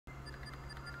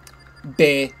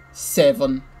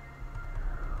B7.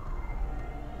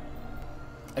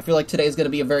 I feel like today is going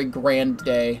to be a very grand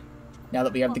day, now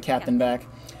that we have the captain back.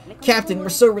 Captain, we're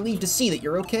so relieved to see that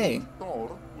you're okay.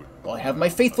 Well, I have my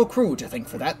faithful crew to thank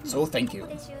for that, so thank you.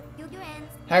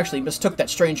 I actually mistook that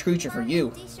strange creature for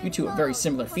you. You two have very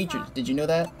similar features, did you know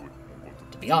that?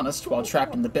 To be honest, while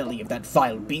trapped in the belly of that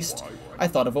vile beast, I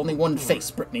thought of only one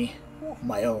face, Brittany.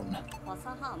 My own.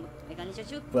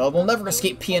 Well, we'll never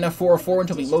escape PNF 404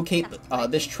 until we locate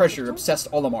this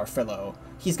treasure-obsessed Olimar fellow.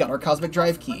 He's got our cosmic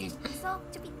drive key.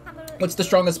 What's the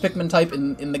strongest Pikmin type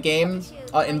in the game?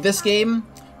 In this game,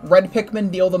 red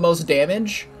Pikmin deal the most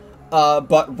damage,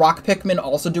 but rock Pikmin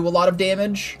also do a lot of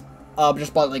damage,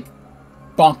 just by, like,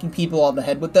 bonking people on the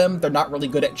head with them. They're not really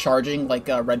good at charging like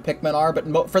red Pikmin are,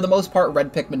 but for the most part,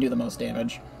 red Pikmin do the most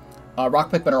damage.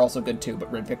 Rock Pikmin are also good too,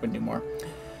 but red Pikmin do more.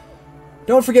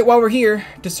 Don't forget while we're here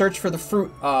to search for the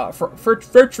fruit, for fruit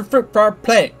for our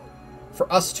planet.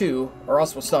 For us too, or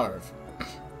else we'll starve.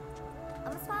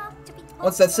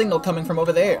 What's that signal coming from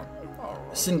over there?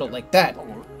 A signal like that.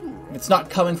 If it's not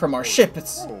coming from our ship,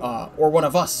 it's, or one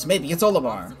of us. Maybe it's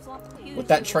Olimar. With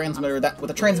a transmitter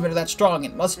that strong,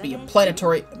 it must be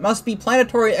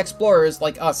planetary explorers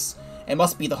like us. It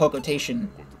must be the Hokotation.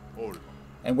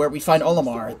 And where we find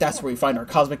Olimar, that's where we find our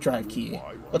cosmic drive key.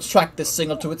 Let's track this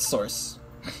signal to its source.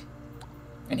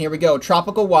 And here we go,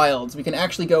 Tropical Wilds. We can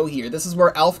actually go here. This is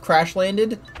where Alf crash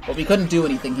landed, but we couldn't do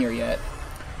anything here yet.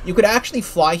 You could actually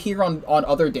fly here on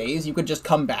other days. You could just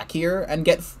come back here and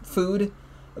get food,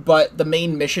 but the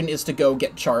main mission is to go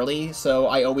get Charlie, so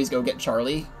I always go get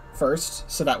Charlie first,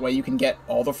 so that way you can get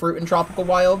all the fruit in Tropical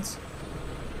Wilds.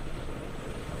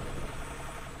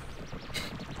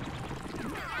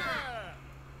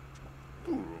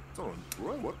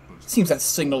 Seems that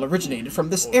signal originated from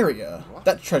this area.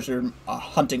 That treasure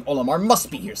hunting Olimar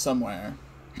must be here somewhere.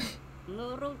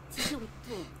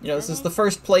 You know, this is the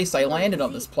first place I landed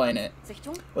on this planet.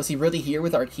 Was he really here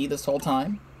with our key this whole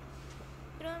time?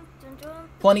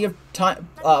 Plenty of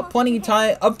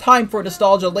time for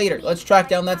nostalgia later. Let's track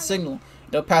down that signal.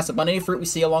 Don't pass up on any fruit we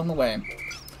see along the way.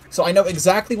 So I know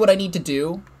exactly what I need to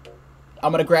do.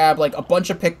 I'm gonna grab like a bunch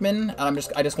of Pikmin, and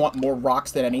I just want more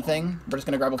rocks than anything. We're just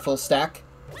gonna grab a full stack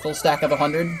of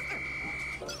 100.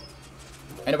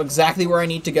 I know exactly where I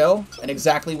need to go and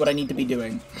exactly what I need to be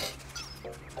doing.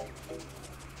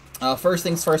 First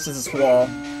things first is this wall.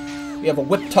 We have a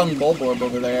whip-tongue Bulborb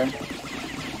over there.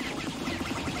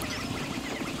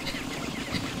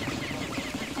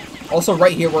 Also,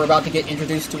 right here, we're about to get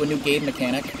introduced to a new game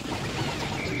mechanic.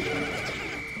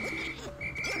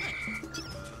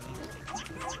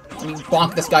 Let me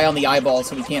bonk this guy on the eyeball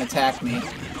so he can't attack me.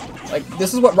 Like,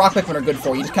 this is what rock Pikmin are good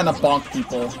for. You just kind of bonk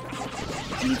people,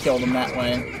 and you kill them that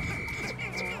way.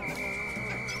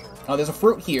 Oh, there's a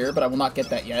fruit here, but I will not get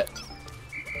that yet.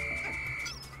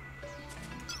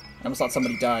 I almost thought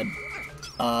somebody died.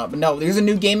 But no, there's a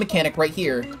new game mechanic right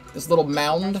here. This little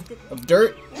mound of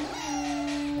dirt.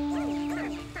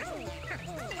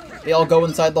 They all go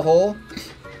inside the hole.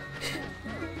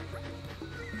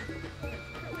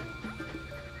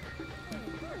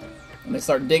 And they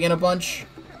start digging a bunch.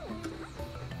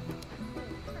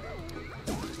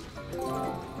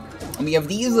 And we have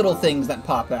these little things that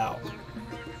pop out.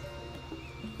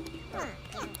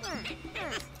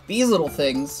 These little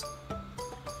things.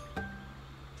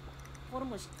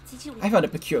 I found a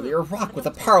peculiar rock with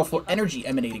a powerful energy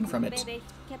emanating from it.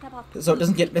 So it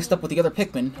doesn't get mixed up with the other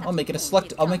Pikmin, I'll make it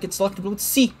selectable with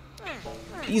C.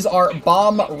 These are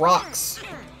bomb rocks.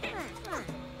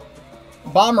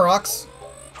 Bomb rocks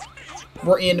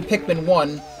were in Pikmin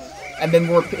 1, and then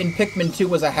were in Pikmin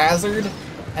 2 as a hazard,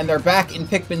 and they're back in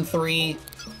Pikmin 3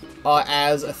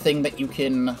 as a thing that you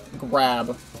can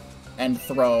grab and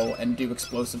throw and do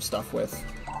explosive stuff with.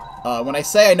 When I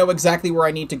say I know exactly where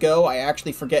I need to go, I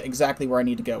actually forget exactly where I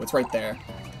need to go. It's right there.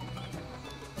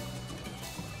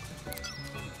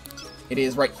 It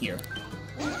is right here.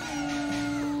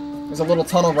 There's a little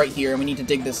tunnel right here, and we need to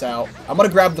dig this out. I'm gonna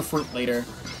grab the fruit later.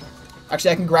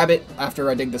 Actually, I can grab it after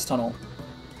I dig this tunnel.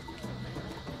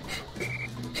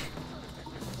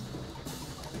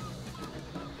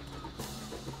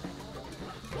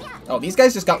 Oh, these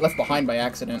guys just got left behind by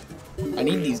accident. I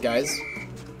need these guys.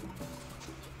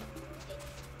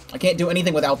 I can't do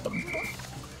anything without them.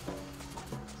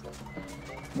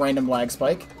 Random lag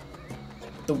spike.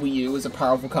 The Wii U is a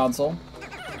powerful console.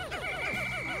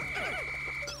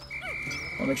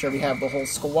 We'll make sure we have the whole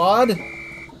squad.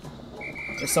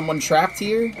 There's someone trapped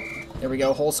here. There we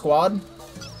go, whole squad.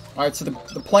 Alright, so the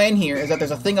plan here is that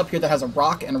there's a thing up here that has a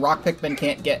rock, and rock Pikmin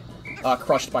can't get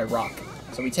crushed by rock.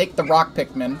 So we take the rock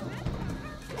Pikmin,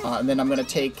 and then I'm going to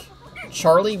take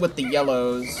Charlie with the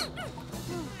yellows.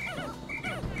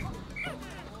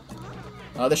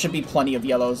 There should be plenty of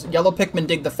yellows. Yellow Pikmin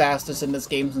dig the fastest in this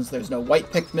game since there's no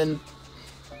white Pikmin.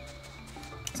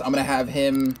 So I'm gonna have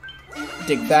him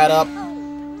dig that up.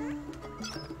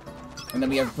 And then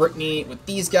we have Brittany with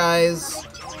these guys.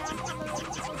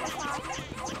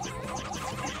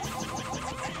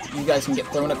 You guys can get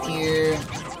thrown up here.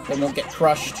 They won't get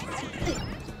crushed.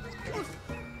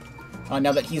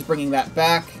 Now that he's bringing that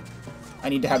back, I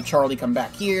need to have Charlie come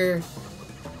back here.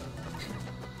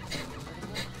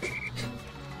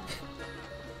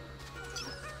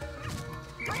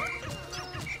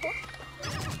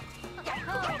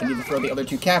 I need to throw the other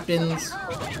two captains.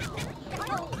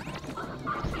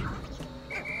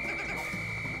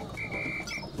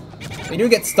 They do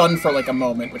get stunned for like a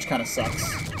moment, which kind of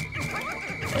sucks.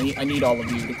 I need all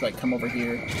of you to like come over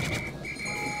here.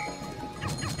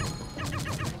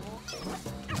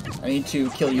 I need to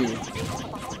kill you.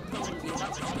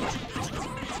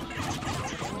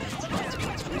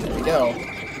 There we go.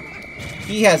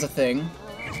 He has a thing.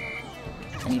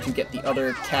 I need to get the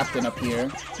other captain up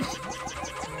here.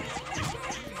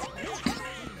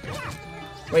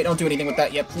 Wait, don't do anything with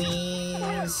that yet,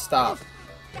 please. Stop.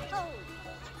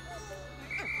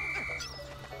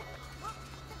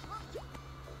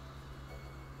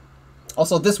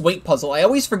 Also, this weight puzzle. I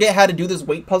always forget how to do this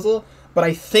weight puzzle, but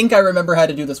I think I remember how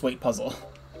to do this weight puzzle.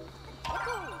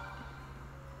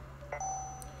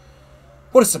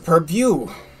 What a superb view.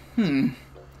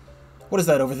 What is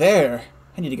that over there?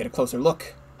 I need to get a closer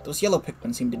look. Those yellow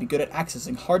Pikmin seem to be good at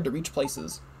accessing hard-to-reach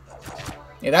places.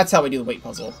 Yeah, that's how we do the weight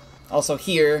puzzle. Also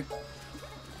here,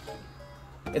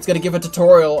 it's going to give a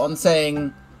tutorial on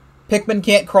saying Pikmin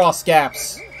can't cross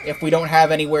gaps if we don't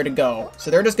have anywhere to go. So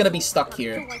they're just going to be stuck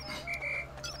here.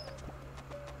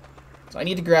 So I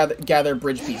need to gather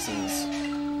bridge pieces.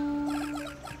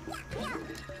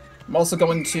 I'm also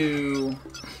going to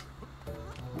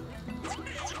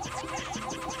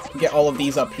get all of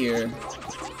these up here.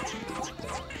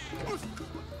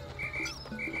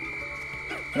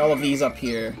 And all of these up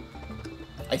here.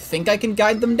 I think I can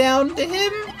guide them down to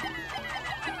him?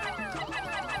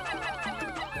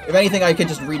 If anything, I could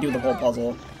just redo the whole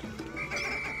puzzle.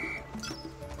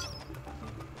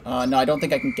 No, I don't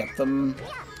think I can get them.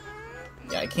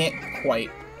 Yeah, I can't quite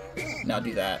now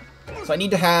do that. So I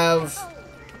need to have...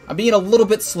 I'm being a little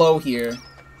bit slow here.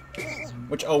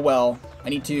 Which, oh well. I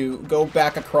need to go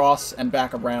back across and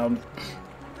back around.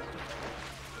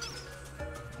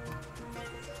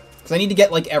 Because I need to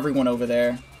get, like, everyone over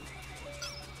there.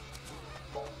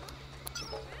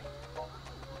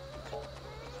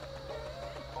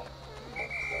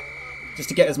 Just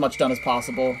to get as much done as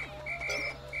possible.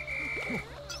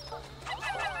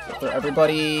 Throw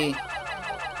everybody.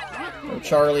 Throw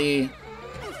Charlie.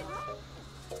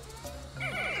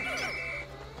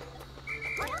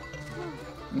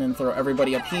 And then throw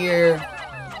everybody up here.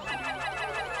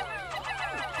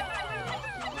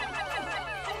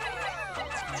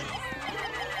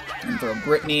 And throw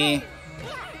Brittany.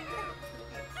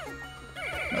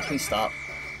 No, please stop.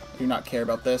 I do not care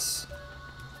about this.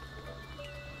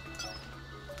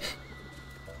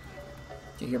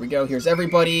 Okay, here we go. Here's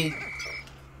everybody.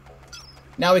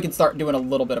 Now we can start doing a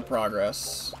little bit of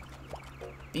progress.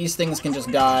 These things can just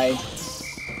die.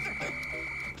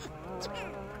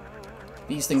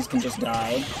 These things can just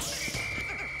die.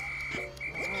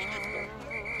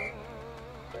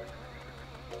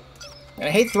 And I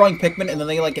hate throwing Pikmin and then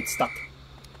they, like, get stuck.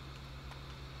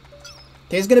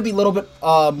 Today's gonna be a little bit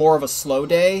more of a slow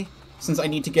day, since I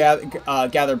need to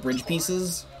gather bridge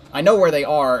pieces. I know where they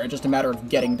are, it's just a matter of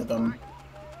getting to them.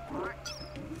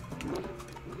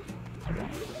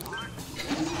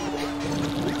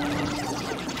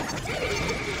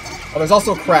 Oh, there's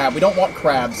also a crab. We don't want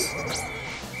crabs.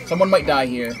 Someone might die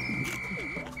here.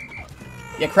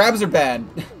 Yeah, crabs are bad.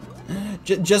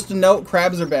 Just a note,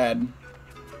 crabs are bad.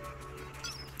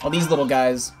 Oh, these little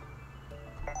guys.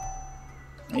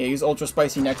 Yeah, use Ultra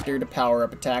Spicy Nectar to power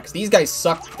up attacks. These guys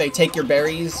suck. They take your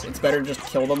berries. It's better to just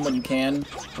kill them when you can.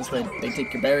 Because they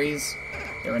take your berries.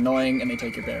 They're annoying, and they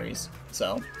take your berries.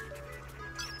 So.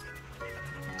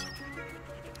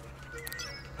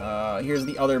 Here's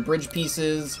the other bridge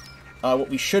pieces. What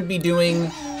we should be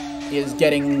doing is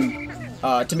getting...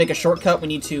 to make a shortcut, we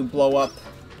need to blow up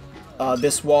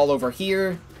this wall over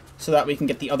here, so that we can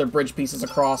get the other bridge pieces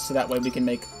across, so that way we can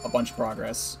make a bunch of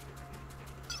progress.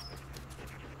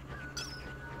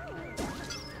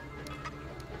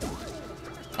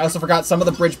 I also forgot some of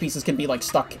the bridge pieces can be, like,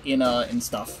 stuck in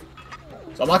stuff.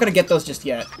 So I'm not gonna get those just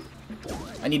yet.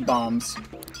 I need bombs.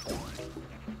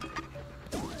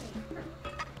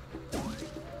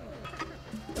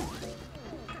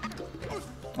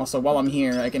 Also, while I'm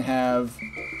here, I can have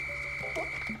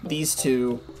these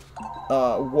two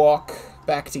walk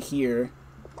back to here.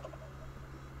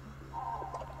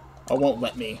 Oh, won't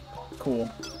let me.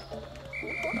 Cool.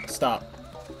 No, stop.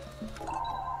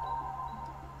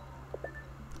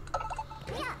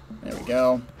 There we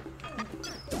go.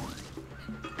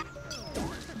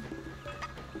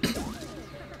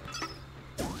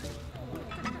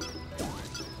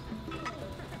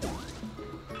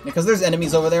 Because there's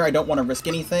enemies over there, I don't want to risk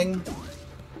anything.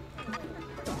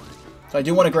 So I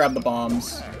do want to grab the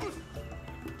bombs.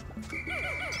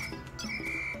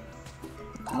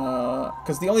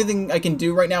 Because the only thing I can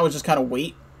do right now is just kind of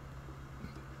wait.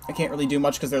 I can't really do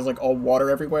much because there's like all water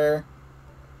everywhere.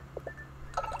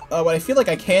 What I feel like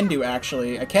I can do,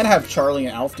 actually, I can have Charlie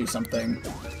and Alf do something.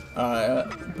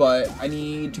 But I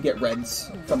need to get reds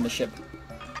from the ship.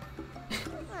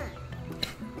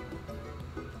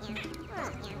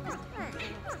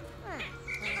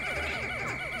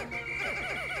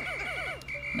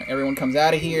 Now, everyone comes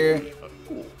out of here.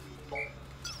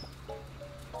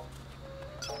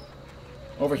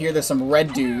 Over here, there's some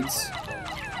red dudes.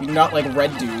 You do not like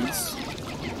red dudes.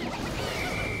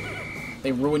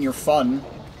 They ruin your fun.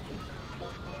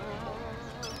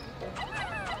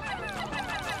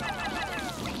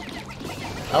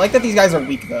 I like that these guys are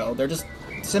weak, though. They're just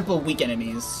simple weak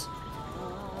enemies.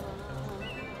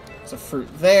 There's a fruit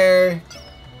there.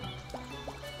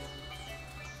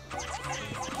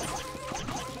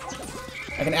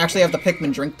 I can actually have the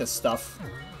Pikmin drink this stuff.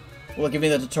 Will it give me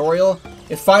the tutorial?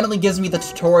 It finally gives me the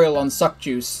tutorial on suck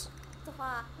juice.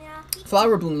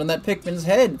 Flower bloomed on that Pikmin's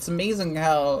head. It's amazing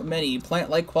how many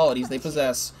plant-like qualities they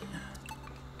possess.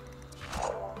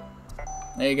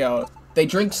 There you go. They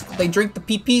drink the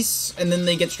pee-pees, and then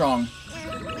they get strong.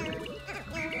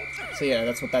 So yeah,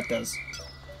 that's what that does.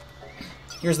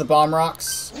 Here's the bomb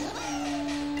rocks.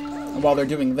 And while they're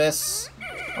doing this,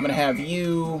 I'm gonna have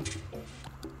you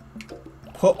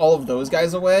put all of those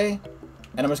guys away,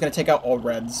 and I'm just gonna take out all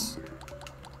reds.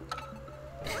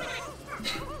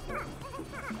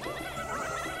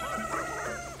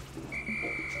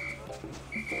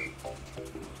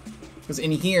 Because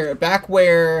in here, back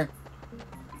where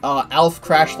Alf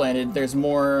crash landed, there's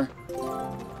more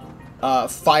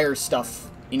fire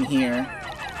stuff in here.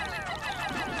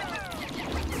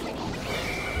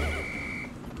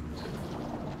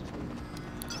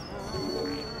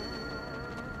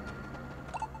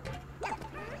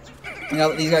 Now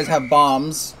that these guys have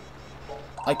bombs,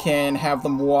 I can have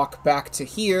them walk back to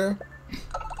here.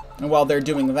 And while they're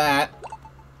doing that,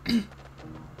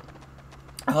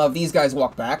 I'll have these guys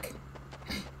walk back.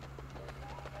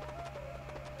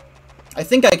 I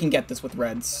think I can get this with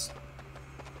reds.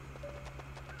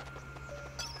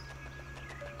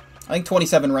 I think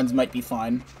 27 runs might be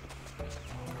fine.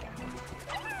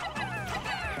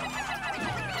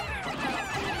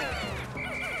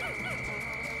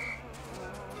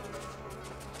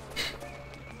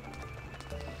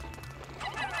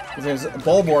 There's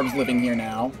Bulborbs living here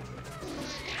now.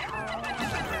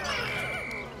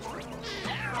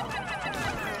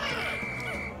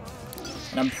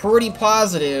 And I'm pretty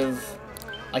positive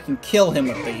I can kill him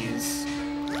with these.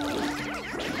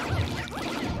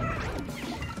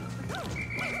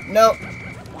 No.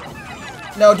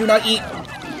 No, do not eat.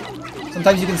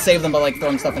 Sometimes you can save them by like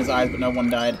throwing stuff in his eyes, but no one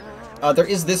died. There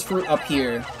is this fruit up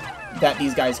here that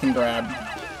these guys can grab.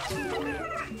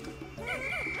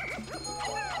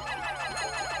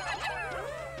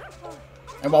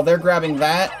 And while they're grabbing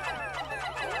that,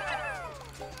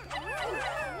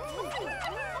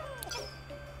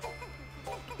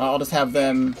 I'll just have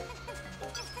them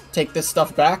take this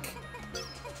stuff back.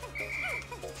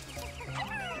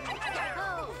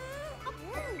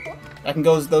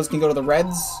 Those can go to the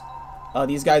reds.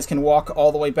 These guys can walk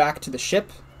all the way back to the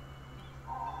ship.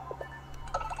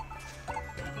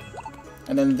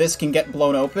 And then this can get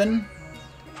blown open.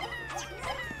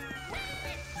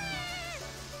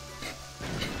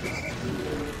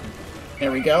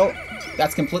 There we go.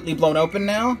 That's completely blown open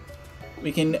now.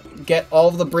 We can get all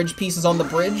of the bridge pieces on the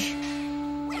bridge.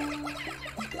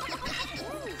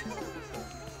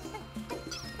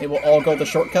 They will all go the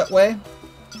shortcut way.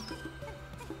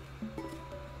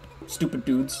 Stupid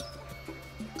dudes.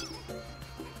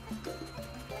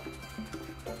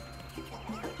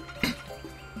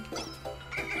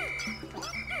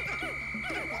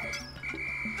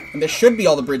 And this should be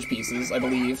all the bridge pieces, I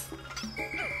believe.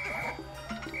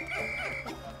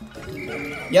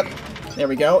 Yep, there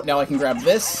we go. Now I can grab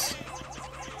this.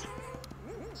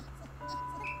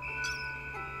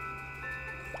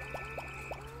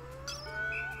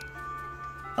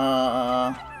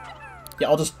 Yeah,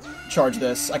 I'll just charge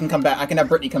this. I can come back. I can have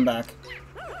Brittany come back.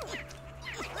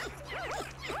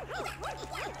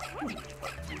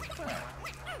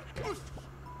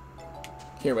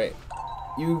 Here, wait.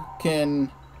 You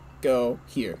can go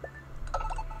here.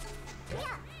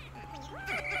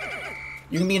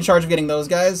 You can be in charge of getting those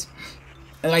guys.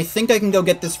 And I think I can go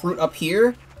get this fruit up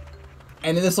here.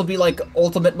 And then this will be like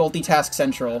ultimate multitask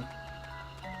central.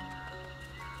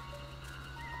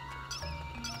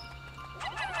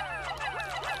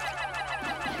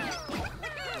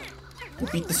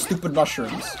 Beat the stupid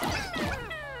mushrooms.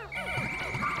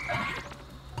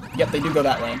 Yep, they do go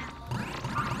that way.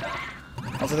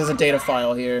 Also, there's a data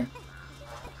file here.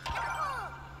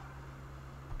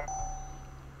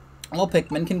 All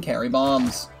Pikmin can carry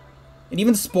bombs. It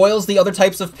even spoils the other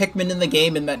types of Pikmin in the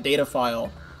game in that data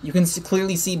file. You can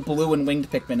clearly see blue and winged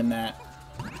Pikmin in that.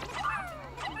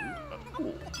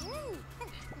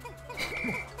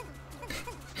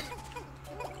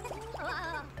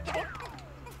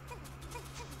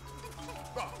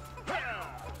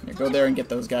 Here, go there and get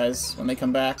those guys when they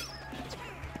come back.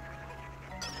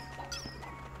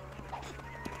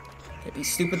 Okay,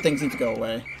 these stupid things need to go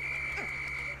away.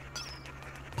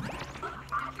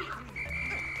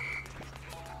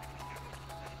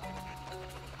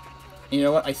 You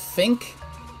know what? I think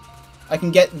I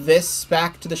can get this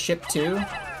back to the ship too.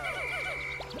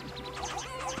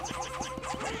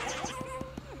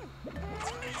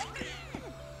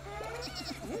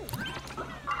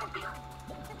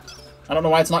 I don't know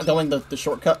why it's not going the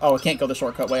shortcut. Oh, it can't go the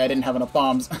shortcut way. I didn't have enough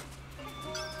bombs.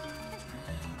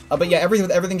 But yeah,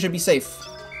 everything should be safe.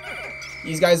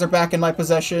 These guys are back in my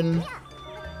possession.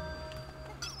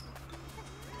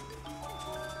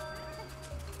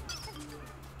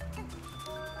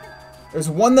 There's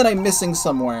one that I'm missing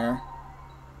somewhere.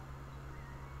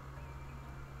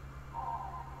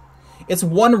 It's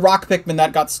one rock Pikmin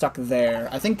that got stuck there.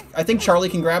 I think Charlie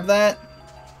can grab that.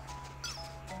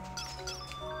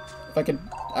 If I could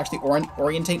actually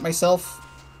orientate myself.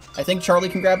 I think Charlie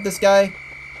can grab this guy.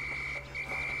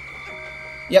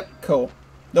 Yep, cool.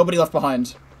 Nobody left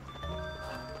behind.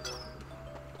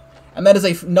 And that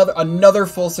is another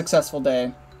full successful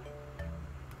day.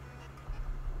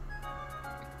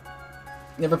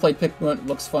 Never played Pikmin,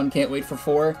 looks fun, can't wait for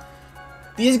 4.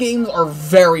 These games are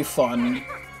very fun.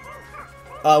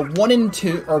 1 and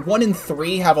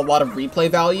 3 have a lot of replay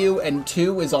value, and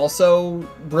 2 is also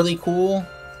really cool.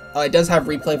 It does have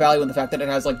replay value in the fact that it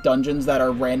has like dungeons that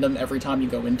are random every time you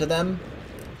go into them.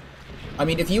 I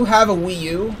mean, if you have a Wii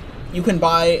U, you can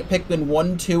buy Pikmin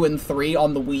 1, 2, and 3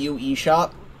 on the Wii U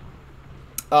eShop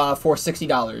for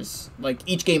 $60. Like,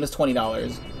 each game is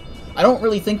 $20. I don't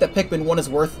really think that Pikmin 1 is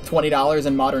worth $20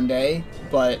 in modern day,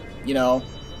 but, you know,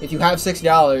 if you have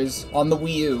 $60 on the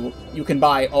Wii U, you can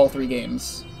buy all 3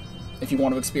 games if you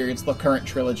want to experience the current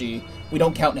trilogy. We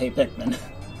don't count Hey Pikmin.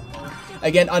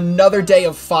 Again, another day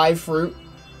of 5 fruit.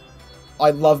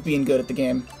 I love being good at the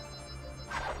game.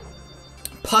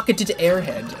 Pocketed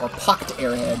Airhead, or Pocked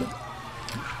Airhead.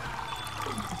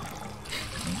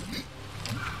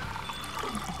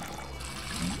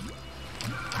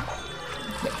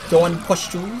 Going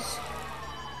pustules.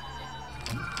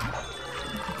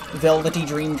 Velvety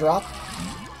Dream Drop.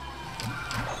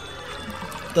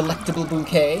 Delectable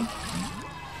Bouquet.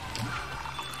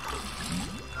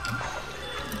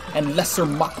 And Lesser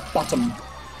Mock Bottom.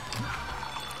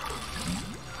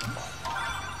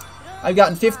 I've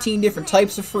gotten 15 different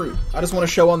types of fruit. I just want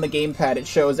to show on the gamepad, it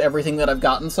shows everything that I've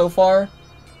gotten so far.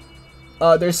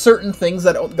 There's certain things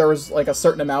that there was like a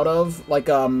certain amount of, like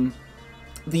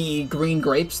the green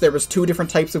grapes. There was 2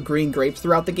 different types of green grapes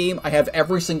throughout the game. I have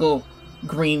every single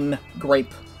green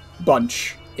grape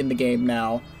bunch in the game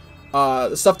now.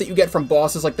 The stuff that you get from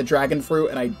bosses like the dragon fruit,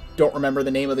 and I don't remember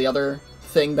the name of the other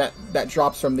thing that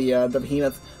drops from the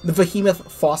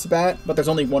behemoth Fossbat, but there's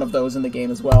only one of those in the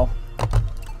game as well.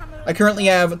 I currently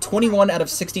have 21 out of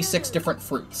 66 different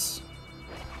fruits.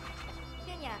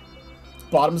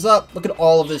 Bottoms up. Look at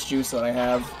all of this juice that I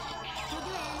have.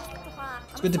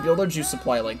 It's good to build our juice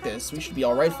supply like this. We should be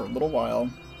alright for a little while.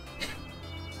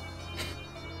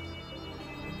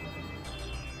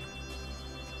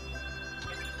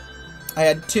 I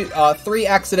had 3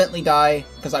 accidentally die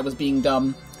because I was being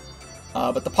dumb.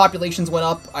 But the populations went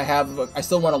up. I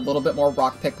still want a little bit more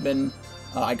rock Pikmin.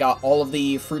 I got all of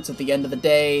the fruits at the end of the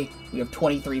day. We have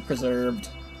 23 preserved.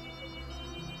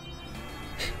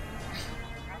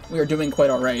 We are doing quite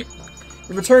alright.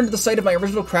 We returned to the site of my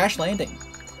original crash landing.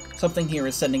 Something here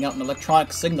is sending out an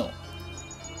electronic signal.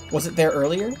 Was it there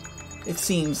earlier? It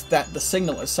seems that the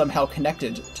signal is somehow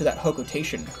connected to that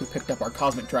Hokotation who picked up our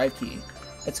cosmic drive key.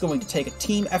 It's going to take a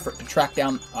team effort to track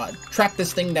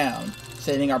this thing down.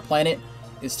 Saving our planet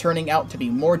is turning out to be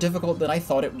more difficult than I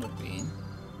thought it would be.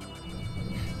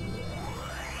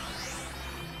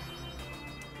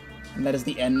 And that is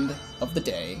the end of the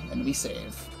day, and we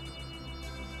save.